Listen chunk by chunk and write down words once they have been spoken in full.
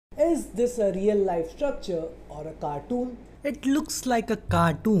Is this a real life structure or a cartoon? It looks like a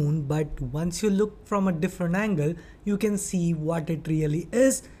cartoon, but once you look from a different angle, you can see what it really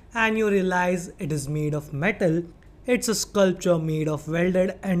is and you realize it is made of metal. It's a sculpture made of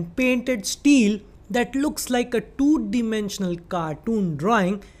welded and painted steel that looks like a two-dimensional cartoon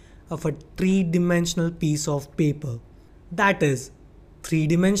drawing of a three-dimensional piece of paper. That is,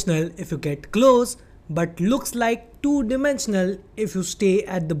 three-dimensional if you get close, but looks like two-dimensional if you stay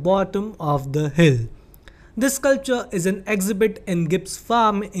at the bottom of the hill. This sculpture is an exhibit in Gibbs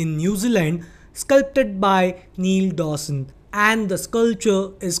Farm in New Zealand, sculpted by Neil Dawson, and the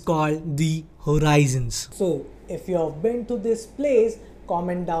sculpture is called The Horizons. So, if you have been to this place,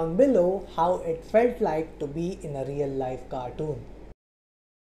 comment down below how it felt like to be in a real life cartoon.